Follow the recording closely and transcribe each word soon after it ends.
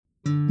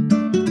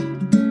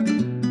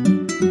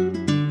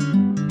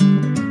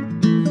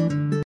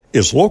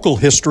Is local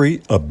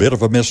history a bit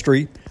of a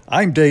mystery?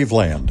 I'm Dave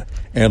Land,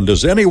 and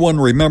does anyone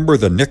remember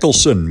the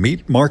Nicholson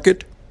Meat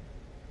Market?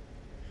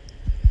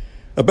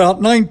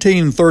 About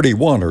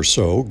 1931 or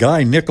so,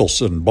 Guy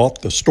Nicholson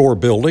bought the store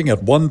building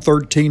at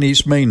 113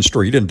 East Main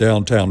Street in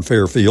downtown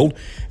Fairfield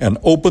and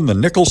opened the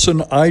Nicholson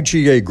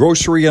IGA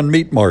Grocery and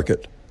Meat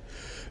Market.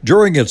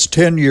 During its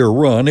 10-year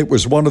run, it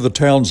was one of the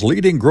town's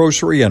leading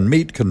grocery and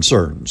meat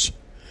concerns.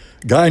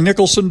 Guy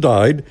Nicholson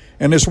died,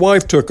 and his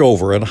wife took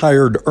over and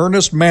hired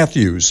Ernest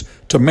Matthews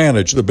to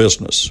manage the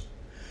business.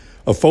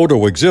 A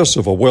photo exists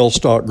of a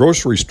well-stocked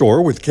grocery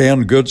store with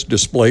canned goods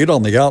displayed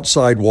on the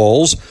outside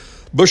walls,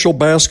 bushel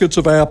baskets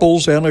of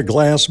apples, and a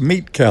glass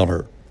meat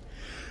counter.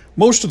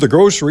 Most of the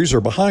groceries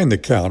are behind the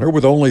counter,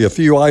 with only a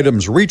few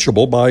items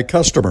reachable by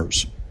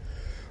customers.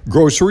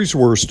 Groceries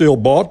were still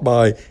bought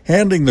by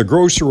handing the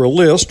grocer a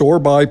list or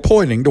by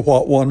pointing to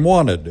what one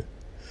wanted.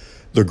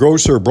 The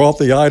grocer brought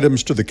the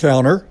items to the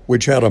counter,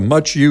 which had a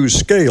much-used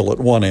scale at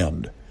one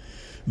end.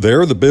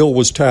 There, the bill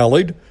was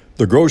tallied,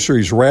 the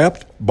groceries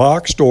wrapped,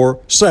 boxed, or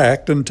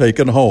sacked and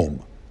taken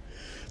home.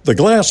 The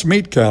glass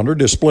meat counter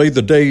displayed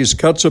the day's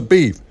cuts of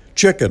beef,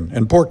 chicken,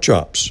 and pork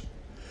chops.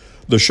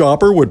 The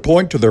shopper would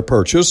point to their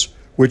purchase,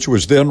 which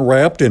was then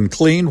wrapped in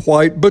clean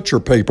white butcher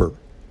paper.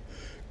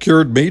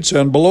 Cured meats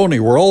and bologna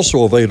were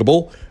also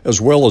available, as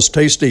well as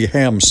tasty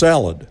ham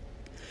salad.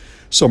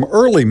 Some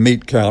early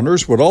meat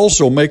counters would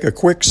also make a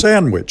quick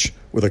sandwich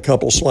with a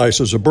couple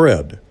slices of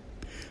bread.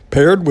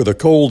 Paired with a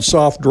cold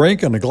soft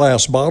drink and a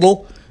glass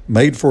bottle,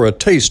 made for a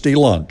tasty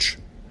lunch.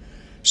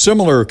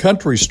 Similar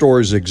country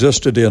stores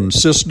existed in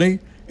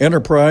Sisney,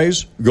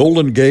 Enterprise,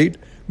 Golden Gate,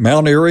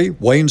 Mount Airy,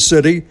 Wayne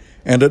City,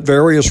 and at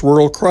various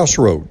rural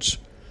crossroads.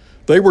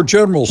 They were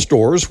general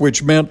stores,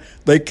 which meant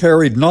they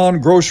carried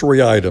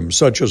non-grocery items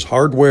such as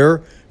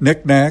hardware,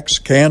 knickknacks,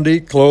 candy,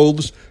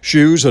 clothes,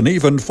 shoes, and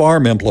even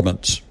farm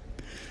implements.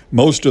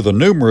 Most of the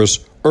numerous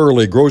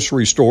early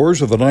grocery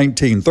stores of the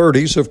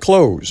 1930s have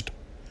closed.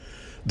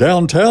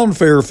 Downtown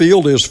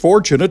Fairfield is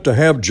fortunate to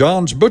have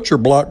John's Butcher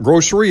Block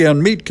grocery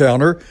and meat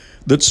counter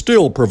that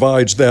still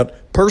provides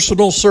that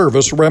personal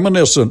service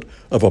reminiscent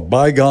of a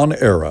bygone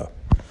era.